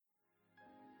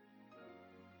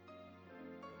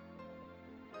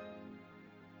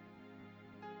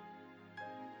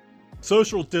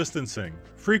Social distancing,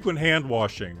 frequent hand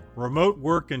washing, remote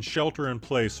work, and shelter in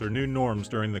place are new norms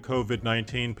during the COVID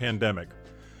 19 pandemic.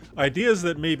 Ideas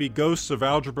that may be ghosts of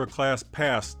algebra class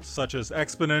past, such as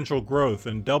exponential growth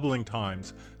and doubling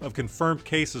times of confirmed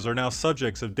cases, are now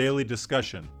subjects of daily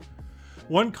discussion.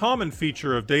 One common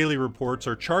feature of daily reports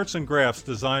are charts and graphs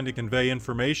designed to convey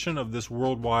information of this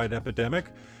worldwide epidemic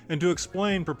and to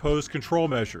explain proposed control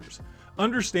measures.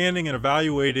 Understanding and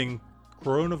evaluating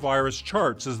coronavirus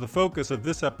charts is the focus of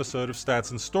this episode of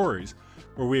Stats and Stories,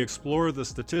 where we explore the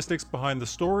statistics behind the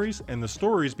stories and the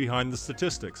stories behind the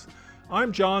statistics.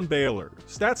 I'm John Baylor.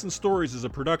 Stats and Stories is a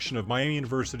production of Miami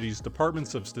University's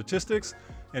Departments of Statistics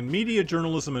and Media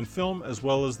Journalism and Film, as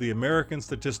well as the American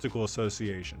Statistical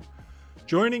Association.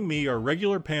 Joining me are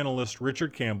regular panelist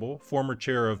Richard Campbell, former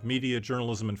chair of Media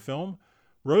Journalism and Film.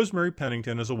 Rosemary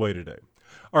Pennington is away today.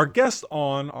 Our guest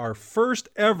on our first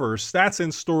ever Stats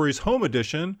and Stories Home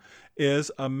Edition is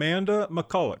Amanda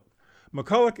McCulloch.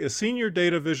 McCulloch is Senior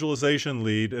Data Visualization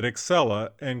Lead at Excella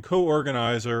and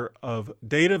co-organizer of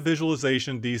Data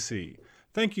Visualization DC.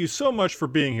 Thank you so much for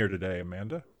being here today,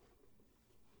 Amanda.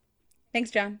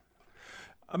 Thanks, John.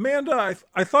 Amanda,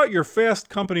 I thought your Fast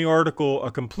Company article,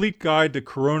 A Complete Guide to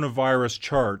Coronavirus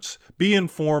Charts, Be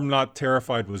Informed, Not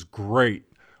Terrified, was great.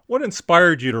 What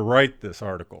inspired you to write this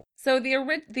article? So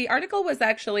the article was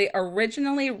actually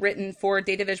originally written for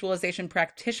data visualization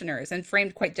practitioners and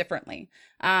framed quite differently.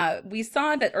 We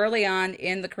saw that early on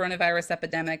in the coronavirus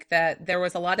epidemic that there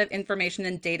was a lot of information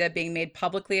and data being made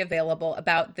publicly available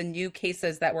about the new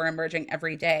cases that were emerging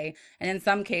every day, and in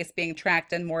some case being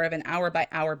tracked in more of an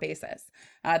hour-by-hour basis.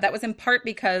 That was in part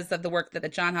because of the work that the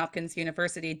Johns Hopkins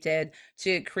University did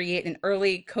to create an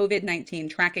early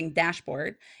COVID-19 tracking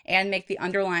dashboard and make the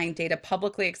underlying data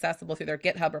publicly accessible through their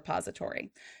GitHub repository.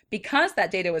 Because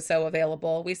that data was so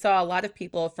available, we saw a lot of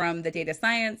people from the data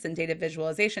science and data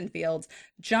visualization fields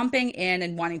jumping in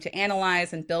and wanting to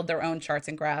analyze and build their own charts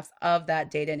and graphs of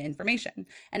that data and information.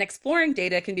 And exploring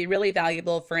data can be really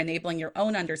valuable for enabling your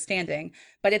own understanding,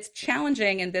 but it's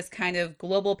challenging in this kind of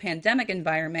global pandemic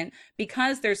environment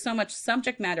because there's so much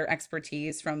subject matter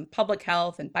expertise from public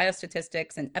health and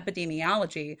biostatistics and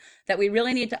epidemiology that we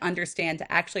really need to understand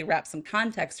to actually wrap some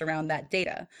context around that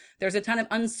data. There's a ton of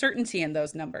uncertainty in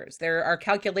those numbers. There are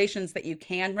calculations that you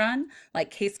can run,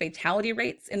 like case fatality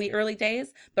rates in the early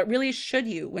days, but really should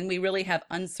you when we really have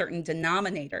uncertain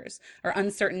denominators or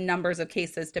uncertain numbers of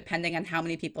cases depending on how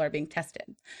many people are being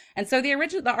tested. And so the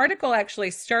article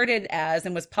actually started as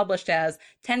and was published as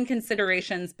 10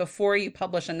 considerations before you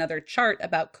publish another chart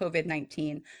about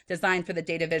COVID-19 designed for the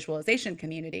data visualization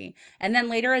community, and then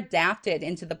later adapted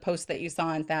into the post that you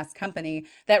saw in Fast Company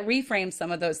that reframes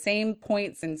some of those same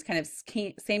points and kind of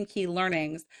same key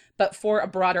learnings, but for a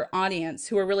broader audience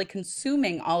who are really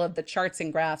consuming all of the charts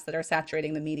and graphs that are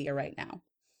saturating the media right now.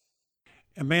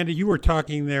 Amanda, you were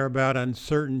talking there about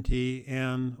uncertainty,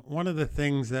 and one of the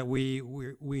things that we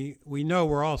know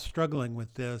we're all struggling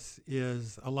with this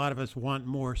is a lot of us want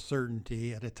more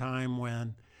certainty at a time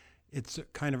when it's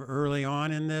kind of early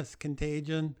on in this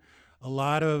contagion. A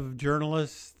lot of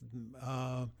journalists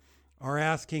are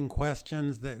asking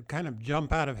questions that kind of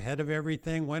jump out ahead of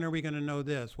everything. When are we going to know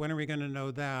this? When are we going to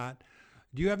know that?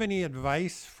 Do you have any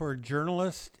advice for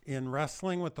journalists in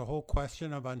wrestling with the whole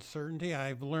question of uncertainty?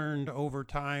 I've learned over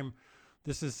time,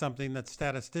 this is something that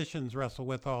statisticians wrestle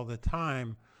with all the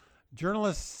time.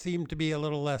 Journalists seem to be a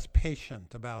little less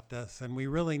patient about this, and we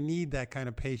really need that kind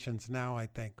of patience now, I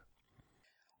think.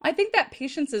 I think that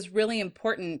patience is really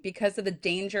important because of the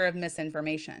danger of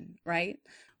misinformation, right?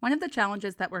 One of the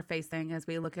challenges that we're facing as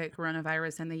we look at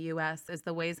coronavirus in the US is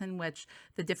the ways in which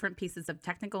the different pieces of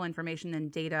technical information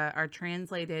and data are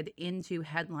translated into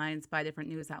headlines by different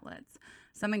news outlets.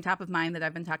 Something top of mind that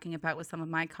I've been talking about with some of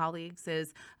my colleagues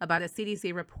is about a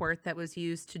CDC report that was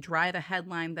used to drive a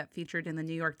headline that featured in the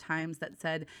New York Times that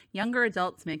said younger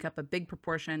adults make up a big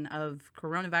proportion of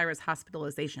coronavirus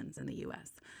hospitalizations in the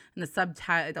US. And the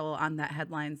subtitle on that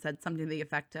headline said something to the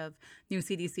effect of, new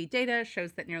CDC data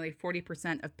shows that nearly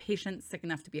 40% of patients sick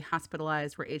enough to be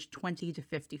hospitalized were aged 20 to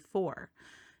 54.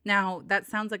 Now, that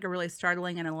sounds like a really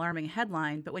startling and alarming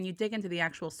headline, but when you dig into the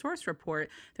actual source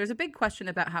report, there's a big question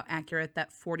about how accurate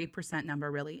that 40% number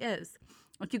really is.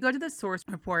 If you go to the source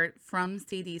report from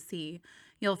CDC,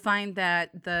 you'll find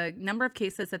that the number of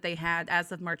cases that they had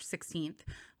as of March 16th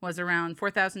was around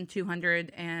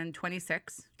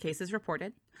 4,226 cases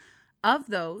reported. Of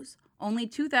those, only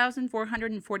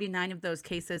 2,449 of those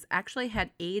cases actually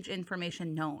had age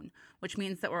information known, which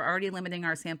means that we're already limiting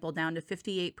our sample down to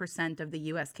 58% of the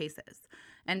U.S. cases.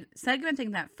 And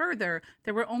segmenting that further,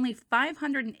 there were only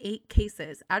 508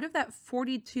 cases out of that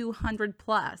 4,200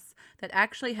 plus that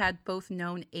actually had both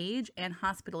known age and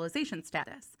hospitalization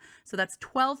status. So that's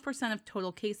 12% of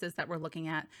total cases that we're looking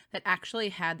at that actually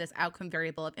had this outcome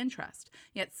variable of interest.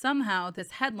 Yet somehow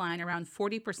this headline, around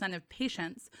 40% of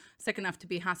patients sick enough to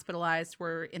be hospitalized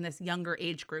were in this younger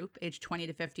age group, age 20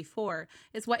 to 54,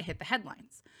 is what hit the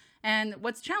headlines. And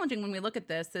what's challenging when we look at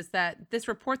this is that this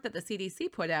report that the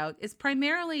CDC put out is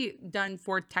primarily done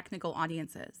for technical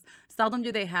audiences. Seldom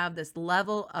do they have this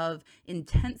level of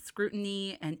intense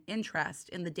scrutiny and interest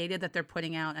in the data that they're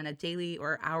putting out on a daily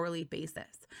or hourly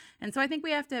basis. And so I think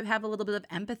we have to have a little bit of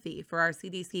empathy for our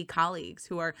CDC colleagues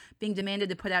who are being demanded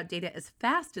to put out data as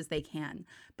fast as they can.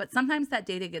 But sometimes that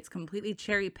data gets completely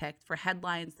cherry-picked for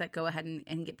headlines that go ahead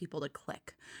and get people to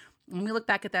click. When we look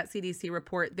back at that CDC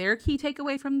report, their key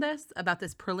takeaway from this, about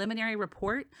this preliminary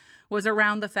report, was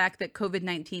around the fact that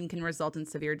COVID-19 can result in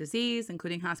severe disease,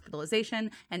 including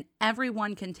hospitalization, and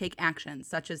everyone can take action,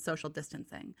 such as social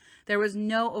distancing. There was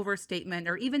no overstatement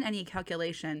or even any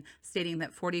calculation stating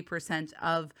that 40%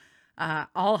 of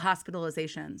all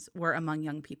hospitalizations were among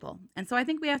young people. And so I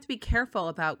think we have to be careful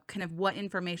about kind of what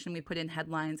information we put in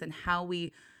headlines and how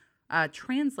we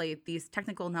translate these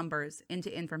technical numbers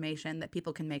into information that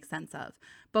people can make sense of.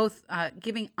 Both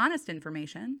giving honest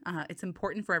information, it's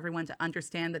important for everyone to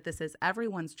understand that this is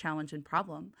everyone's challenge and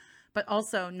problem, but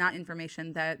also not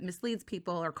information that misleads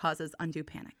people or causes undue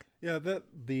panic. Yeah,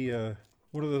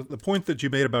 one of the point that you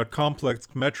made about complex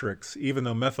metrics, even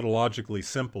though methodologically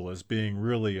simple, as being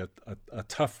really a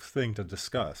tough thing to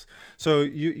discuss. So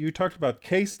you talked about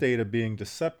case data being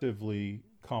deceptively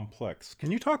complex.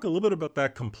 Can you talk a little bit about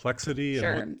that complexity?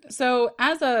 Sure. So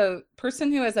as a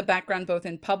person who has a background both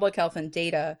in public health and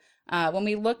data, when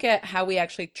we look at how we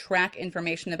actually track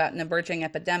information about an emerging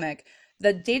epidemic,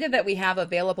 the data that we have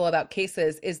available about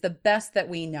cases is the best that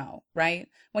we know, right?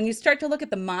 When you start to look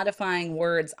at the modifying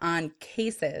words on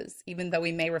cases, even though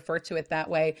we may refer to it that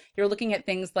way, you're looking at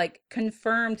things like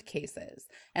confirmed cases.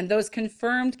 And those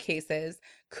confirmed cases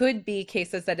could be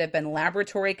cases that have been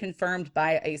laboratory confirmed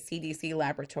by a CDC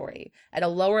laboratory. At a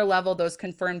lower level, those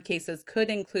confirmed cases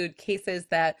could include cases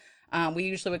that we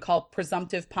usually would call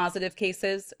presumptive positive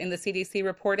cases in the CDC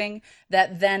reporting,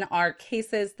 that then are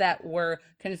cases that were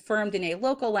confirmed in a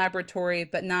local laboratory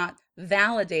but not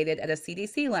validated at a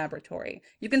CDC laboratory.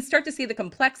 You can start to see the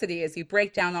complexity as you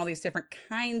break down all these different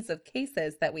kinds of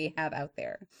cases that we have out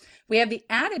there. We have the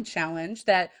added challenge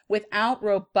that without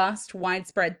robust,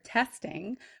 widespread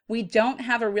testing, we don't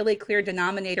have a really clear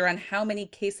denominator on how many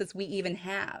cases we even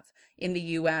have in the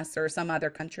US or some other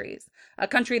countries. A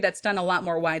country that's done a lot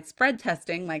more widespread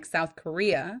testing, like South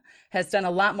Korea, has done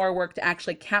a lot more work to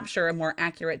actually capture a more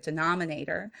accurate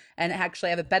denominator and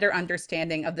actually have a better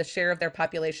understanding of the share of their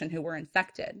population who were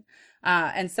infected.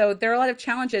 And so there are a lot of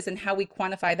challenges in how we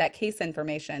quantify that case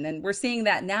information. And we're seeing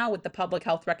that now with the public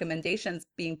health recommendations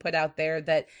being put out there,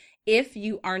 that if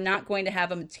you are not going to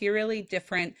have a materially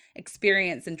different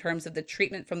experience in terms of the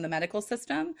treatment from the medical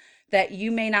system, that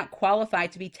you may not qualify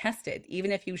to be tested,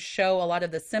 even if you show a lot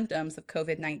of the symptoms of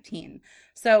COVID-19.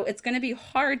 So it's going to be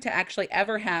hard to actually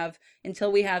ever have,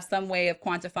 until we have some way of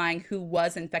quantifying who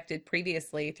was infected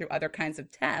previously through other kinds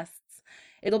of tests,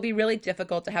 it'll be really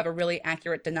difficult to have a really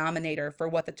accurate denominator for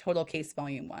what the total case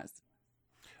volume was.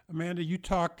 Amanda, you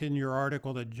talked in your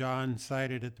article that John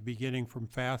cited at the beginning from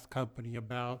Fast Company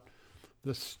about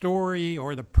the story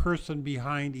or the person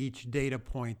behind each data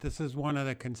point. This is one of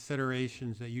the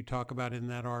considerations that you talk about in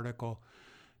that article.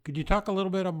 Could you talk a little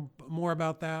bit more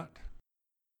about that?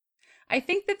 I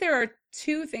think that there are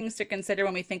two things to consider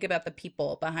when we think about the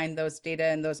people behind those data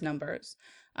and those numbers.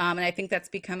 And I think that's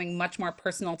becoming much more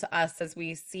personal to us as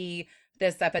we see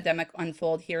this epidemic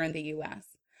unfold here in the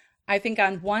US. I think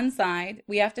on one side,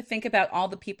 we have to think about all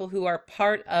the people who are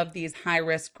part of these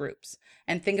high-risk groups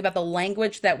and think about the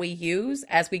language that we use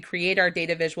as we create our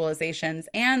data visualizations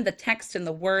and the text and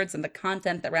the words and the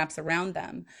content that wraps around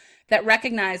them, that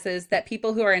recognizes that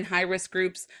people who are in high-risk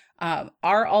groups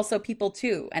are also people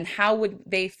too, and how would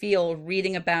they feel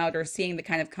reading about or seeing the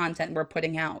kind of content we're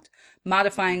putting out?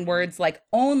 Modifying words like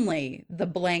only the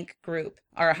blank group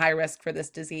are high risk for this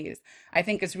disease, I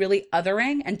think is really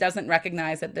othering and doesn't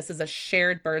recognize that this is a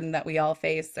shared burden that we all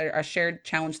face, or a shared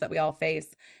challenge that we all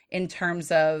face in terms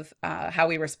of how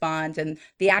we respond and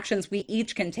the actions we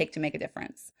each can take to make a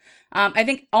difference. I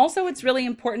think also it's really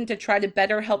important to try to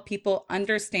better help people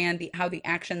understand how the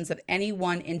actions of any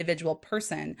one individual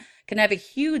person can have a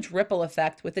huge ripple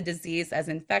effect with a disease as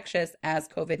infectious as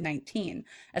COVID-19,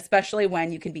 especially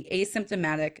when you can be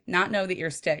asymptomatic, not know that you're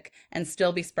sick, and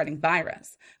still be spreading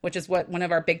virus, which is what one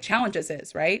of our big challenges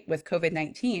is, right, with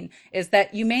COVID-19, is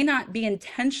that you may not be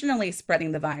intentionally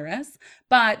spreading the virus,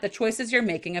 but the choices you're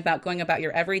making about going about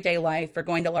your everyday life or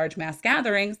going to large mass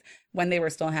gatherings when they were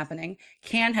still happening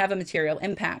can have a material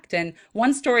impact. And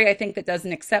one story I think that does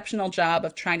an exceptional job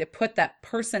of trying to put that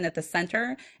person at the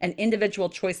center and individual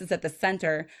choices at the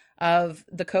center of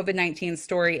the COVID-19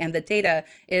 story and the data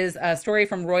is a story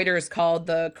from Reuters called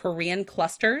The Korean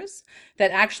Clusters that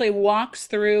actually walks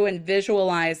through and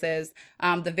visualizes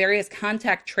the various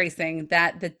contact tracing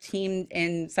that the team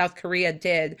in South Korea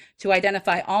did to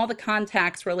identify all the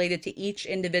contacts related to each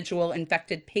individual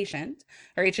infected patient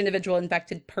or each individual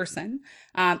infected person,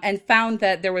 and found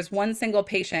that there was one single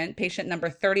patient, patient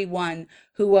number 31,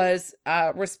 who was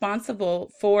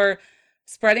responsible for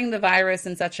spreading the virus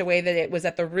in such a way that it was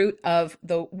at the root of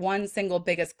the one single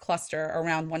biggest cluster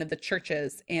around one of the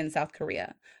churches in South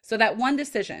Korea. So that one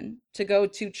decision to go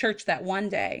to church that one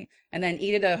day and then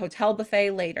eat at a hotel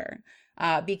buffet later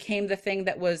became the thing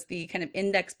that was the kind of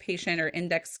index patient or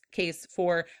index case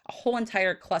for a whole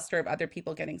entire cluster of other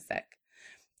people getting sick.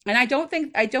 And I don't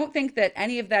think that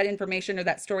any of that information or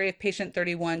that story of patient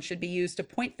 31 should be used to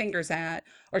point fingers at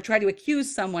or try to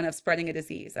accuse someone of spreading a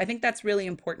disease. I think that's really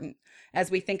important as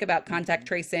we think about contact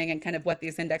tracing and kind of what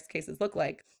these index cases look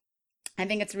like. I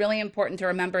think it's really important to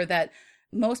remember that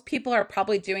most people are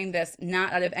probably doing this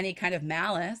not out of any kind of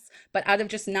malice, but out of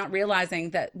just not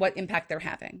realizing that what impact they're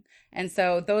having. And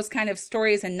so those kind of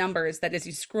stories and numbers that as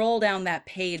you scroll down that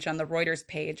page on the Reuters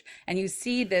page and you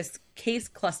see this case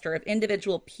cluster of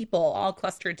individual people all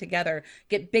clustered together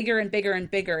get bigger and bigger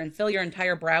and bigger and fill your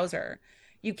entire browser,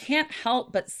 you can't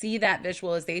help but see that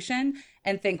visualization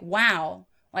and think, wow,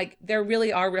 like there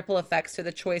really are ripple effects to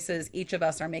the choices each of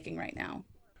us are making right now.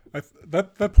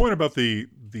 That point about the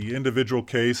individual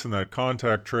case and that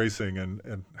contact tracing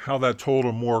and how that told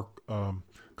a more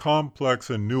complex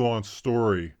and nuanced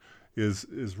story is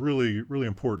really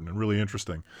important and really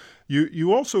interesting.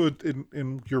 You also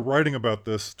in your writing about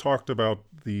this talked about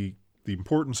the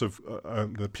importance of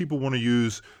that people want to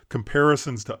use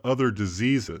comparisons to other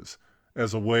diseases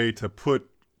as a way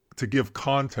to give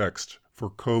context for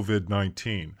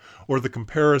COVID-19, or the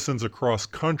comparisons across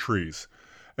countries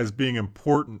as being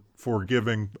important for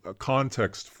giving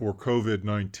context for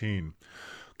COVID-19.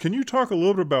 Can you talk a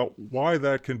little bit about why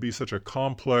that can be such a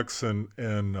complex and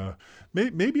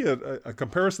maybe a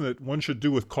comparison that one should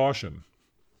do with caution?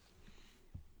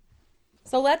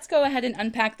 So let's go ahead and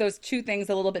unpack those two things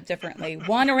a little bit differently.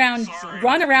 One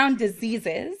around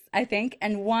diseases, I think,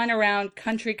 and one around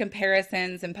country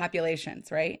comparisons and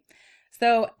populations, right?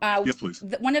 So yes, please.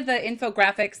 One of the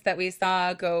infographics that we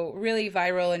saw go really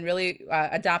viral and really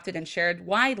adopted and shared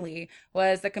widely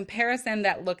was a comparison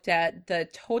that looked at the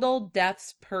total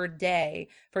deaths per day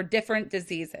for different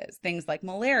diseases, things like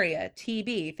malaria,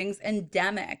 TB, things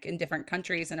endemic in different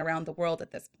countries and around the world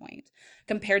at this point,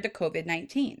 compared to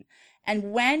COVID-19.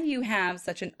 And when you have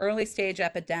such an early stage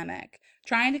epidemic,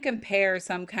 trying to compare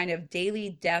some kind of daily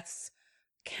deaths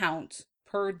count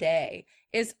per day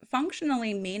is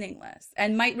functionally meaningless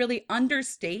and might really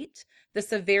understate the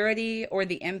severity or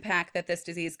the impact that this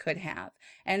disease could have.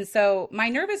 And so my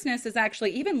nervousness is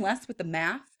actually even less with the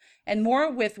math and more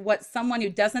with what someone who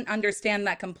doesn't understand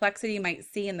that complexity might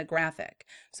see in the graphic.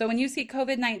 So when you see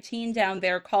COVID-19 down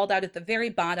there called out at the very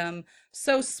bottom,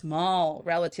 so small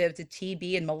relative to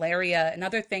TB and malaria and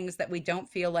other things that we don't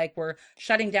feel like we're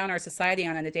shutting down our society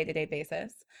on a day-to-day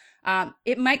basis,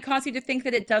 it might cause you to think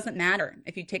that it doesn't matter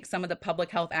if you take some of the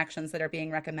public health actions that are being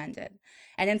recommended.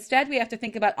 And instead, we have to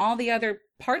think about all the other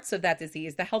parts of that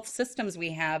disease, the health systems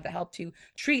we have that help to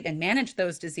treat and manage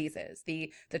those diseases,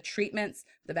 the treatments,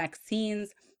 the vaccines,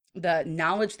 the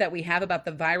knowledge that we have about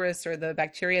the virus or the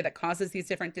bacteria that causes these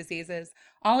different diseases.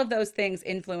 All of those things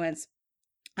influence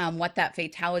what that the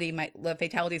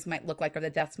fatalities might look like, or the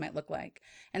deaths might look like.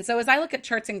 And so as I look at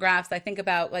charts and graphs, I think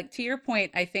about, like, to your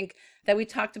point, I think that we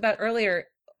talked about earlier,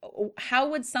 how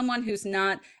would someone who's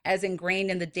not as ingrained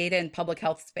in the data and public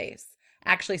health space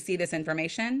actually see this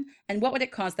information, and what would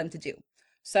it cause them to do?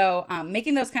 So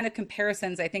making those kind of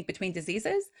comparisons, I think, between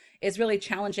diseases is really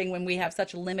challenging when we have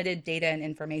such limited data and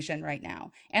information right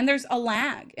now. And there's a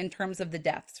lag in terms of the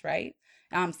deaths, right?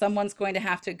 Someone's going to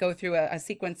have to go through a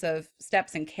sequence of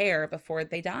steps and care before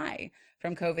they die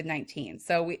from COVID-19.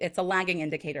 So it's a lagging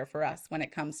indicator for us when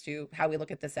it comes to how we look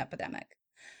at this epidemic.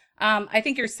 I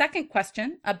think your second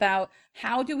question about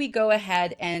how do we go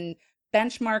ahead and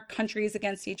benchmark countries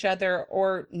against each other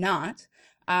or not,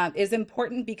 is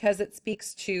important because it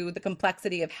speaks to the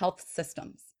complexity of health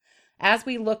systems. As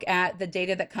we look at the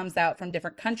data that comes out from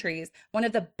different countries, one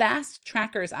of the best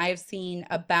trackers I have seen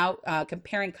about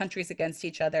comparing countries against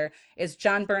each other is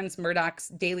John Burns Murdoch's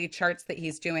daily charts that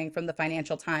he's doing from the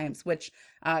Financial Times, which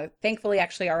thankfully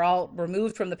actually are all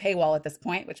removed from the paywall at this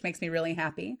point, which makes me really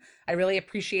happy. I really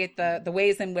appreciate the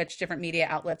ways in which different media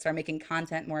outlets are making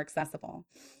content more accessible.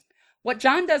 What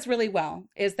John does really well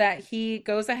is that he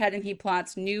goes ahead and he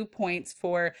plots new points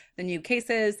for the new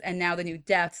cases and now the new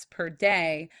deaths per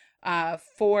day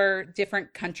for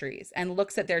different countries and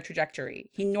looks at their trajectory.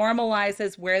 He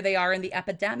normalizes where they are in the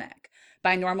epidemic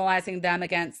by normalizing them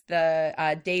against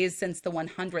the days since the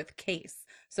 100th case,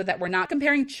 so that we're not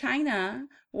comparing China,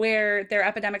 where their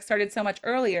epidemic started so much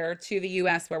earlier, to the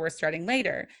US, where we're starting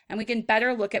later. And we can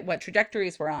better look at what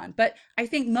trajectories we're on. But I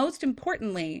think most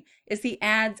importantly is he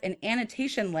adds an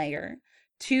annotation layer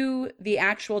to the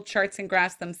actual charts and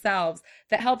graphs themselves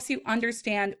that helps you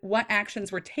understand what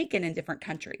actions were taken in different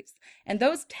countries. And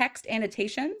those text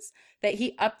annotations that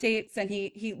he updates and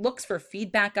he looks for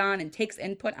feedback on and takes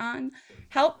input on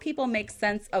help people make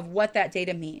sense of what that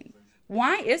data means.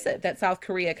 Why is it that South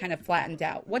Korea kind of flattened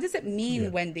out? What does it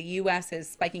mean when the US is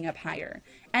spiking up higher?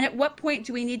 And at what point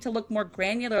do we need to look more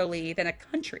granularly than a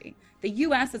country? The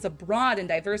US is a broad and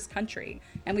diverse country,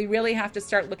 and we really have to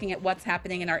start looking at what's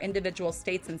happening in our individual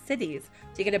states and cities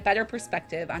to get a better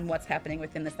perspective on what's happening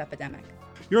within this epidemic.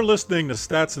 You're listening to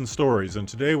Stats and Stories, and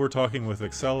today we're talking with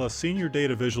Excella Senior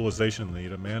Data Visualization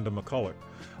Lead Amanda McCulloch.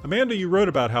 Amanda, you wrote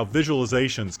about how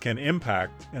visualizations can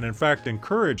impact and in fact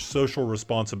encourage social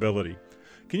responsibility.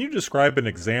 Can you describe an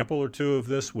example or two of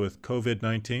this with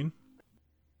COVID-19?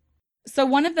 So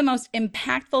one of the most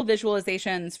impactful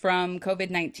visualizations from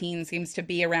COVID-19 seems to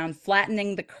be around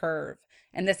flattening the curve.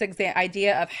 And this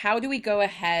idea of how do we go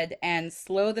ahead and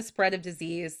slow the spread of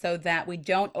disease so that we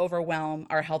don't overwhelm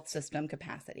our health system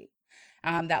capacity.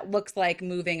 That looks like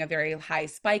moving a very high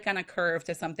spike on a curve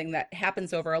to something that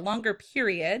happens over a longer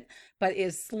period, but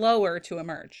is slower to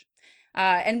emerge.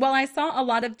 And while I saw a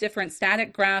lot of different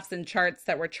static graphs and charts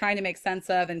that were trying to make sense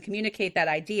of and communicate that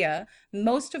idea,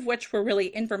 most of which were really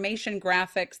information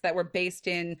graphics that were based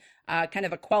in kind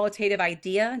of a qualitative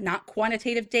idea, not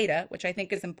quantitative data, which I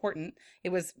think is important. It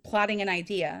was plotting an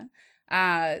idea.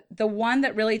 The one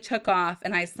that really took off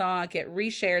and I saw get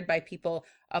reshared by people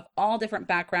of all different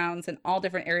backgrounds and all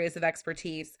different areas of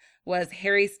expertise was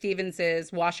Harry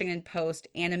Stevens's Washington Post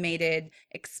animated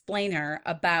explainer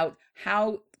about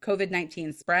how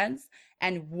COVID-19 spreads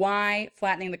and why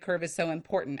flattening the curve is so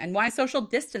important and why social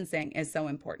distancing is so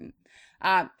important.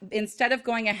 Instead of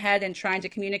going ahead and trying to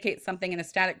communicate something in a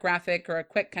static graphic or a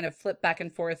quick kind of flip back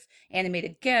and forth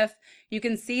animated GIF, you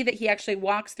can see that he actually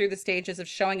walks through the stages of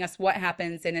showing us what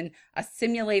happens in a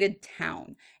simulated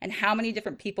town and how many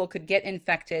different people could get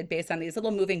infected based on these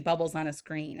little moving bubbles on a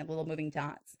screen and little moving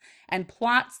dots, and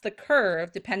plots the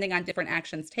curve depending on different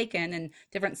actions taken and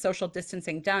different social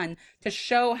distancing done to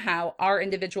show how our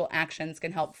individual actions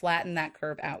can help flatten that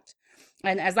curve out.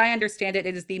 And as I understand it,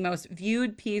 it is the most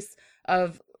viewed piece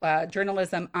of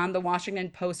journalism on the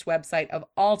Washington Post website of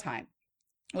all time,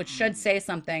 which should say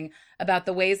something about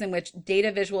the ways in which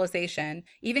data visualization,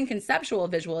 even conceptual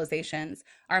visualizations,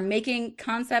 are making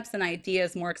concepts and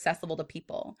ideas more accessible to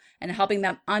people and helping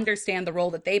them understand the role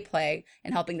that they play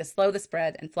in helping to slow the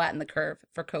spread and flatten the curve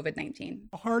for COVID-19.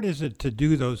 How hard is it to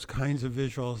do those kinds of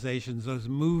visualizations, those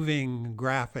moving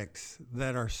graphics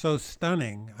that are so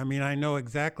stunning? I mean, I know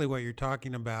exactly what you're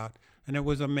talking about, and it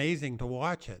was amazing to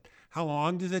watch it. How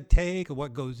long does it take?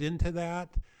 What goes into that?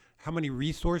 How many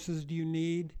resources do you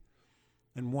need?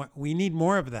 And what we need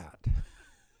more of that.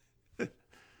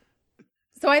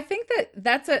 So I think that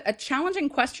that's a challenging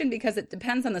question because it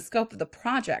depends on the scope of the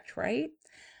project, right?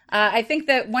 I think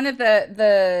that one of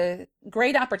the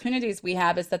great opportunities we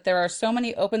have is that there are so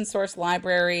many open source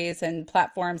libraries and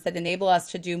platforms that enable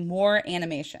us to do more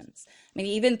animations. I mean,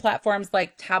 even platforms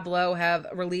like Tableau have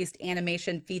released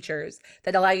animation features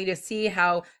that allow you to see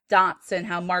how dots and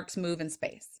how marks move in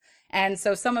space. And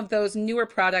so some of those newer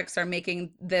products are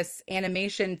making this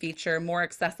animation feature more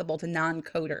accessible to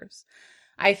non-coders.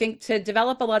 I think to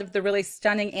develop a lot of the really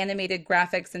stunning animated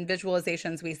graphics and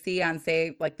visualizations we see on,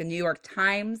 say, like the New York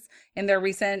Times in their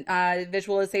recent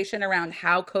visualization around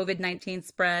how COVID-19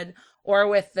 spread, or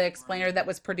with the explainer that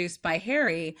was produced by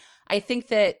Harry, I think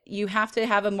that you have to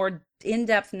have a more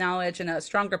in-depth knowledge and a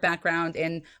stronger background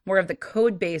in more of the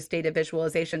code-based data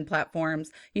visualization platforms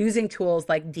using tools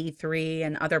like D3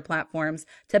 and other platforms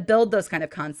to build those kind of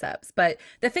concepts. But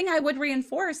the thing I would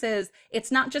reinforce is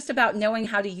it's not just about knowing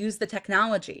how to use the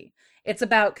technology. It's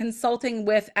about consulting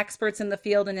with experts in the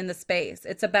field and in the space.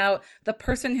 It's about the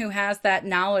person who has that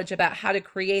knowledge about how to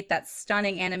create that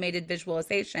stunning animated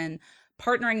visualization,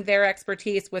 partnering their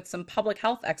expertise with some public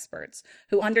health experts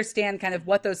who understand kind of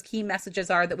what those key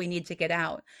messages are that we need to get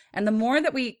out. And the more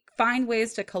that we find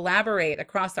ways to collaborate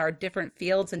across our different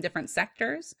fields and different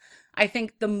sectors, I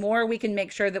think the more we can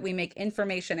make sure that we make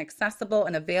information accessible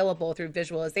and available through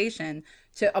visualization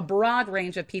to a broad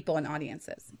range of people and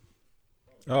audiences.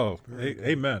 Oh,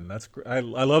 amen. That's I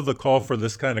love the call for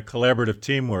this kind of collaborative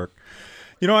teamwork.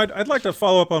 You know, I'd like to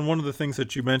follow up on one of the things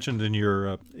that you mentioned in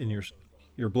your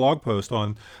blog post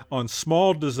on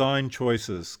small design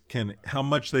choices, how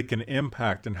much they can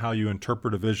impact and how you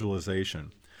interpret a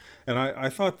visualization. And I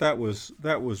thought that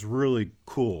was really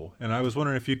cool. And I was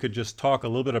wondering if you could just talk a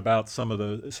little bit about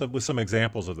with some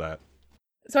examples of that.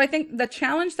 So I think the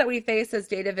challenge that we face as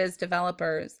data viz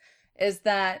developers is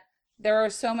that there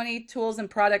are so many tools and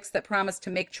products that promise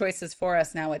to make choices for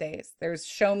us nowadays. There's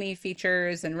show me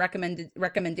features and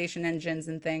recommendation engines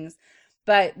and things.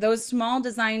 But those small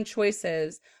design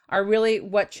choices are really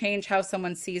what change how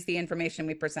someone sees the information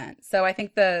we present. So I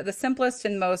think the simplest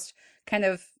and most kind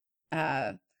of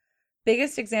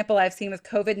biggest example I've seen with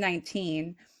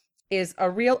COVID-19 is a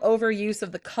real overuse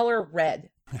of the color red.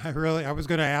 I was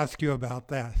going to ask you about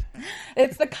that.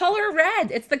 It's the color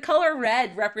red. It's the color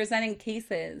red representing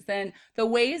cases and the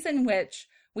ways in which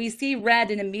we see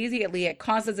red and immediately it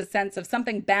causes a sense of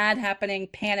something bad happening,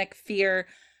 panic, fear.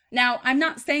 Now, I'm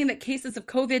not saying that cases of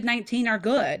COVID-19 are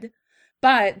good,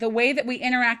 but the way that we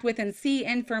interact with and see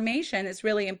information is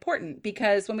really important,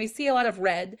 because when we see a lot of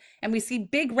red and we see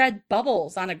big red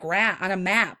bubbles on a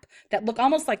map that look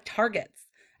almost like targets,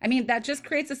 I mean, that just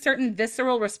creates a certain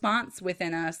visceral response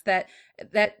within us that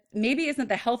maybe isn't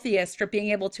the healthiest for being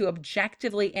able to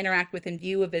objectively interact with and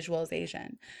view a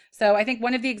visualization. So I think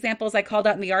one of the examples I called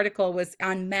out in the article was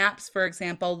on maps, for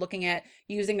example, looking at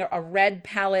using a red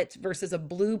palette versus a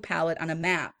blue palette on a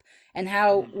map, and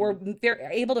how they're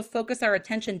able to focus our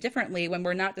attention differently when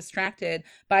we're not distracted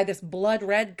by this blood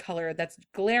red color that's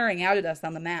glaring out at us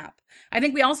on the map. I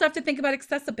think we also have to think about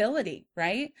accessibility,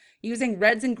 right? Using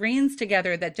reds and greens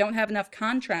together that don't have enough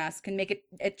contrast can make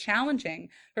it challenging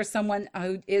for someone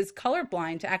who is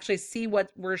colorblind to actually see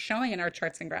what we're showing in our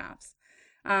charts and graphs.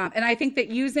 And I think that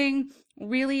using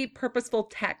really purposeful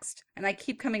text, and I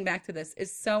keep coming back to this,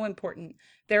 is so important.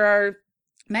 There are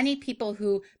many people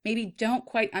who maybe don't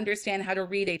quite understand how to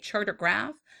read a chart or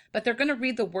graph, but they're going to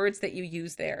read the words that you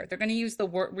use there. They're going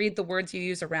to read the words you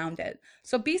use around it.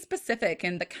 So be specific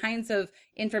in the kinds of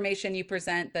information you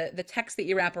present, the text that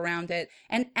you wrap around it,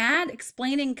 and add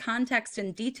explaining context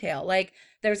and detail. Like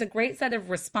there's a great set of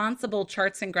responsible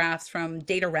charts and graphs from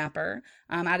DataWrapper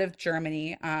out of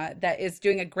Germany that is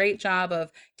doing a great job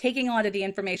of taking a lot of the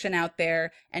information out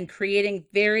there and creating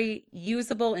very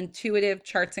usable, intuitive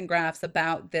charts and graphs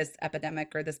about this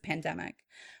epidemic or this pandemic.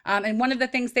 And one of the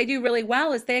things they do really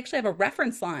well is they actually have a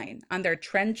reference line on their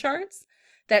trend charts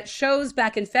that shows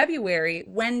back in February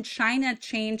when China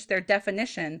changed their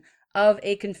definition of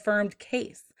a confirmed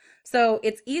case. So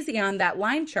it's easy on that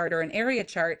line chart or an area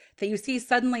chart that you see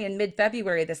suddenly in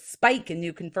mid-February this spike in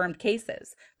new confirmed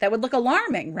cases. That would look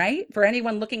alarming, right? For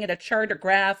anyone looking at a chart or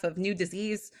graph of new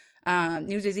disease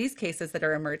cases that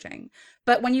are emerging.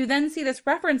 But when you then see this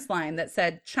reference line that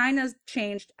said China's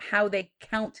changed how they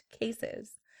count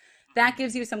cases, that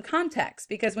gives you some context,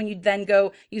 because when you then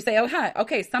go, you say, oh, hi,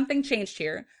 okay, something changed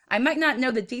here. I might not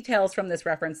know the details from this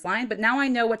reference line, but now I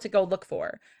know what to go look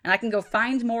for. And I can go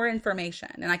find more information,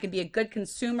 and I can be a good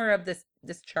consumer of this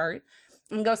chart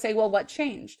and go say, well, what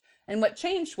changed? And what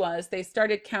changed was they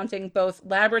started counting both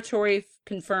laboratory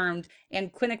confirmed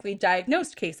and clinically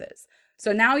diagnosed cases.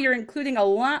 So now you're including a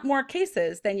lot more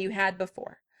cases than you had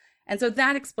before. And so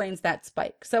that explains that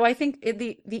spike. So I think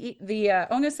the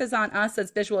onus is on us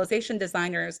as visualization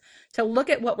designers to look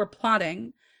at what we're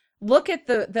plotting, look at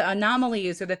the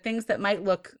anomalies or the things that might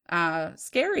look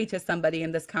scary to somebody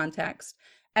in this context,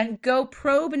 and go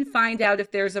probe and find out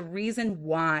if there's a reason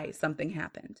why something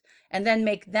happened. And then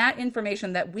make that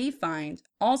information that we find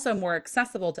also more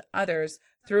accessible to others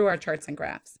through our charts and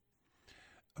graphs.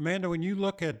 Amanda, when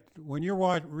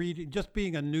you're reading, just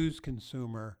being a news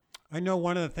consumer, I know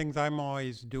one of the things I'm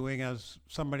always doing as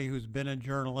somebody who's been a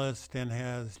journalist and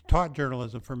has taught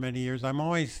journalism for many years, I'm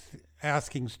always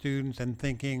asking students and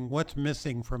thinking, what's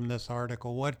missing from this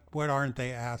article? What aren't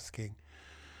they asking?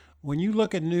 When you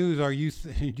look at news,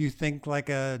 do you think like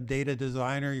a data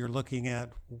designer? You're looking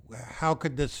at how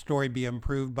could this story be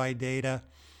improved by data,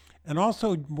 and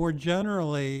also more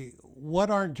generally, what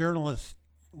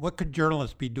could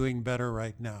journalists be doing better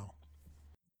right now?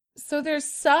 So there's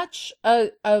such a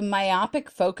myopic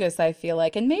focus, I feel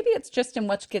like, and maybe it's just in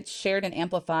what gets shared and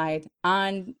amplified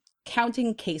on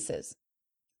counting cases,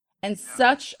 and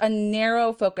such a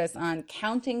narrow focus on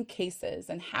counting cases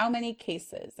and how many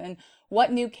cases and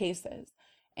what new cases.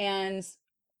 And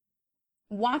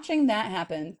watching that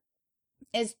happen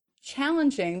is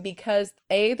challenging because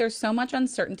A, there's so much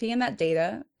uncertainty in that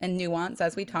data and nuance,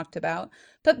 as we talked about.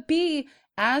 But B,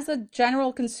 as a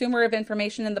general consumer of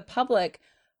information in the public,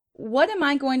 what am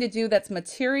I going to do that's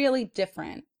materially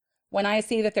different when I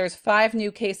see that there's 5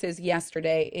 new cases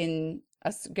yesterday in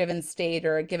a given state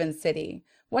or a given city?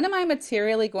 What am I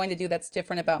materially going to do that's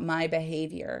different about my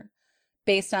behavior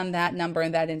based on that number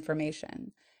and that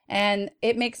information? And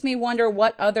it makes me wonder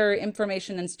what other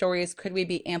information and stories could we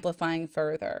be amplifying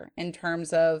further in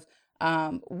terms of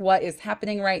what is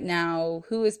happening right now,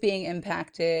 who is being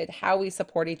impacted, how we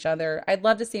support each other. I'd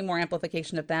love to see more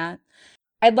amplification of that.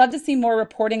 I'd love to see more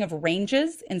reporting of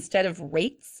ranges instead of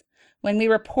rates. When we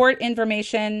report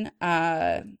information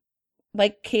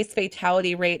like case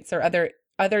fatality rates or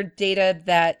other data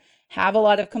that have a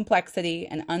lot of complexity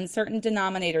and uncertain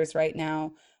denominators right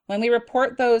now, when we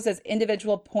report those as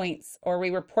individual points, or we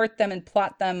report them and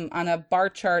plot them on a bar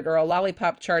chart or a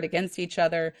lollipop chart against each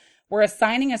other, we're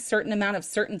assigning a certain amount of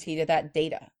certainty to that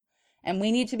data. And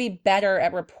we need to be better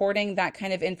at reporting that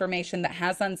kind of information that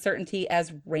has uncertainty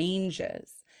as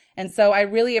ranges. And so I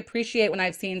really appreciate when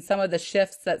I've seen some of the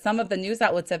shifts that some of the news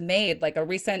outlets have made, like a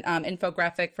recent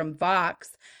infographic from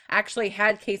Vox actually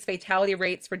had case fatality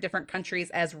rates for different countries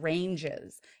as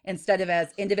ranges instead of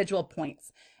as individual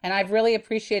points. And I've really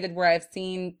appreciated where I've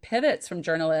seen pivots from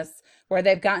journalists where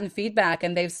they've gotten feedback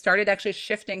and they've started actually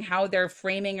shifting how they're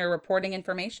framing or reporting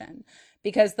information.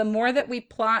 Because the more that we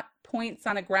plot points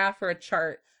on a graph or a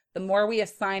chart, the more we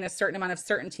assign a certain amount of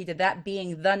certainty to that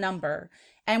being the number.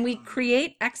 And we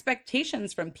create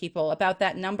expectations from people about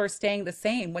that number staying the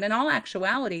same, when in all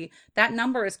actuality, that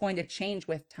number is going to change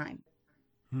with time.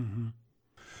 Mm-hmm.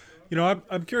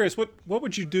 I'm curious, what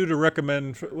would you do to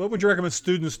recommend, what would you recommend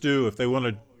students do if they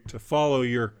wanted to follow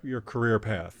your career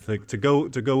path, to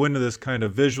go into this kind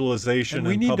of visualization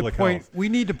and public health? We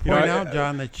need to point out,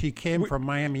 John, that she came from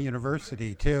Miami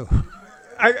University, too.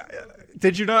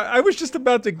 Did you not? I was just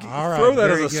about to throw that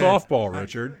as a softball,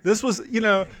 Richard. This was,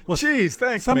 geez,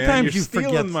 thanks, sometimes man. You're you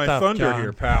stealing my thunder John.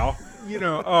 here, pal.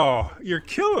 You're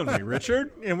killing me,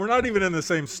 Richard. And we're not even in the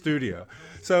same studio.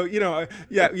 So,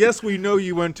 yes, we know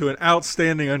you went to an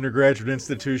outstanding undergraduate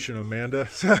institution, Amanda.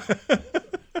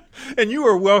 And you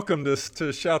are welcome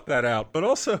to shout that out. But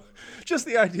also, just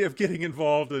the idea of getting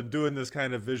involved and doing this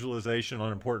kind of visualization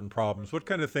on important problems. What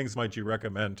kind of things might you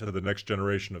recommend to the next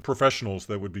generation of professionals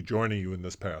that would be joining you in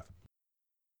this path?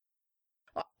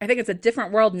 I think it's a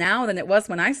different world now than it was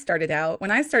when I started out.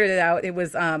 When I started out, it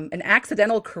was an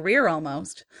accidental career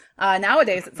almost.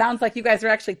 Nowadays, it sounds like you guys are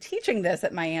actually teaching this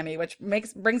at Miami, which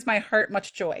brings my heart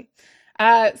much joy.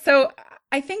 So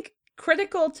I think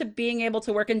critical to being able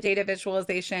to work in data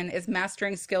visualization is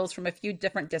mastering skills from a few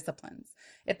different disciplines.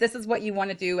 If this is what you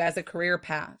want to do as a career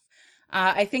path,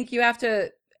 I think you have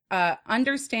to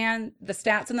understand the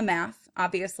stats and the math,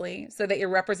 obviously, so that you're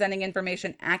representing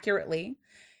information accurately.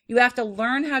 You have to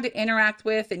learn how to interact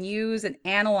with and use and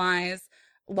analyze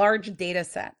large data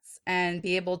sets and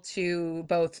be able to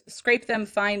both scrape them,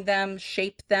 find them,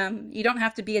 shape them. You don't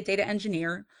have to be a data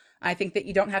engineer. I think that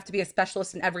you don't have to be a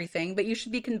specialist in everything, but you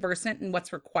should be conversant in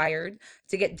what's required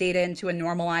to get data into a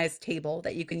normalized table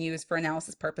that you can use for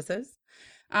analysis purposes.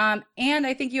 And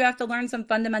I think you have to learn some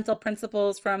fundamental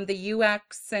principles from the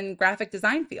UX and graphic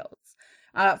design fields.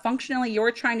 Functionally,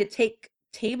 you're trying to take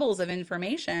tables of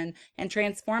information and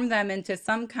transform them into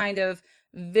some kind of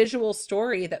visual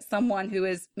story that someone who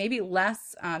is maybe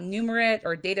less numerate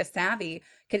or data savvy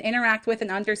can interact with and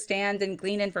understand and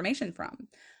glean information from.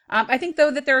 I think,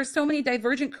 though, that there are so many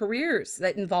divergent careers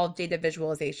that involve data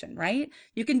visualization, right?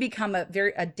 You can become a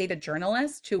data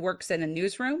journalist who works in a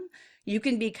newsroom. You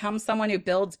can become someone who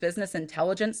builds business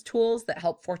intelligence tools that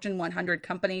help Fortune 100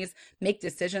 companies make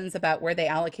decisions about where they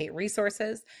allocate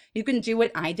resources. You can do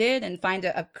what I did and find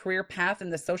a career path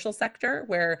in the social sector,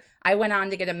 where I went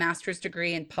on to get a master's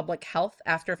degree in public health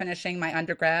after finishing my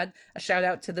undergrad. A shout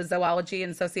out to the zoology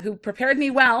and sociology who prepared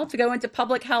me well to go into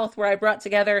public health, where I brought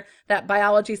together that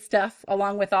biology stuff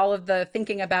along with all of the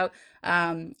thinking about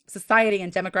society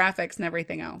and demographics and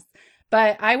everything else.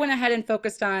 But I went ahead and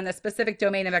focused on a specific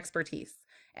domain of expertise.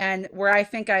 And where I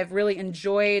think I've really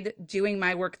enjoyed doing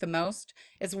my work the most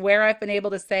is where I've been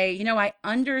able to say, I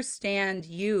understand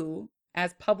you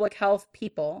as public health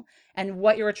people and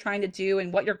what you're trying to do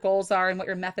and what your goals are and what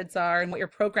your methods are and what your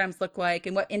programs look like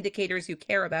and what indicators you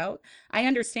care about. I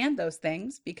understand those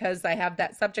things because I have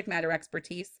that subject matter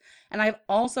expertise. And I've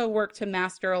also worked to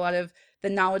master a lot of the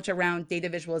knowledge around data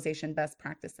visualization best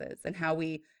practices and how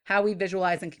we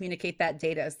visualize and communicate that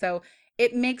data. So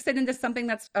it makes it into something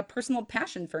that's a personal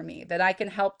passion for me, that I can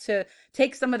help to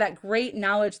take some of that great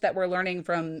knowledge that we're learning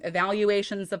from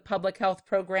evaluations of public health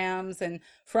programs and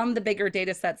from the bigger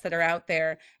data sets that are out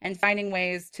there and finding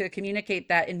ways to communicate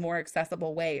that in more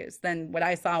accessible ways than what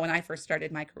I saw when I first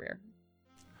started my career.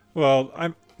 Well,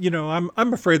 I'm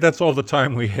afraid that's all the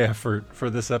time we have for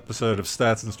this episode of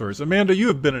Stats and Stories. Amanda, you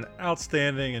have been an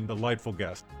outstanding and delightful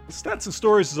guest. Stats and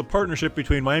Stories is a partnership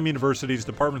between Miami University's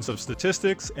Departments of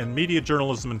Statistics and Media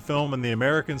Journalism and Film and the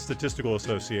American Statistical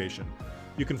Association.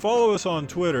 You can follow us on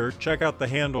Twitter. Check out the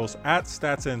handles at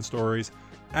Stats and Stories,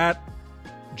 at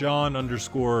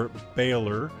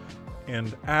John_Baylor,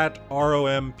 and at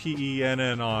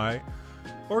ROMPENNI.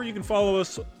 Or you can follow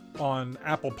us on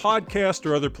Apple Podcast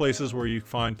or other places where you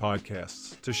find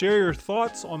podcasts. To share your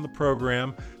thoughts on the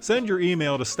program, send your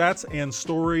email to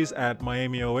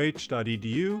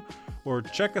statsandstories@miamioh.edu or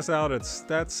check us out at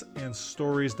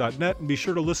statsandstories.net, and be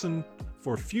sure to listen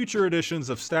for future editions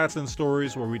of Stats and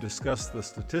Stories where we discuss the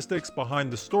statistics behind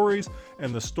the stories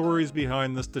and the stories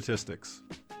behind the statistics.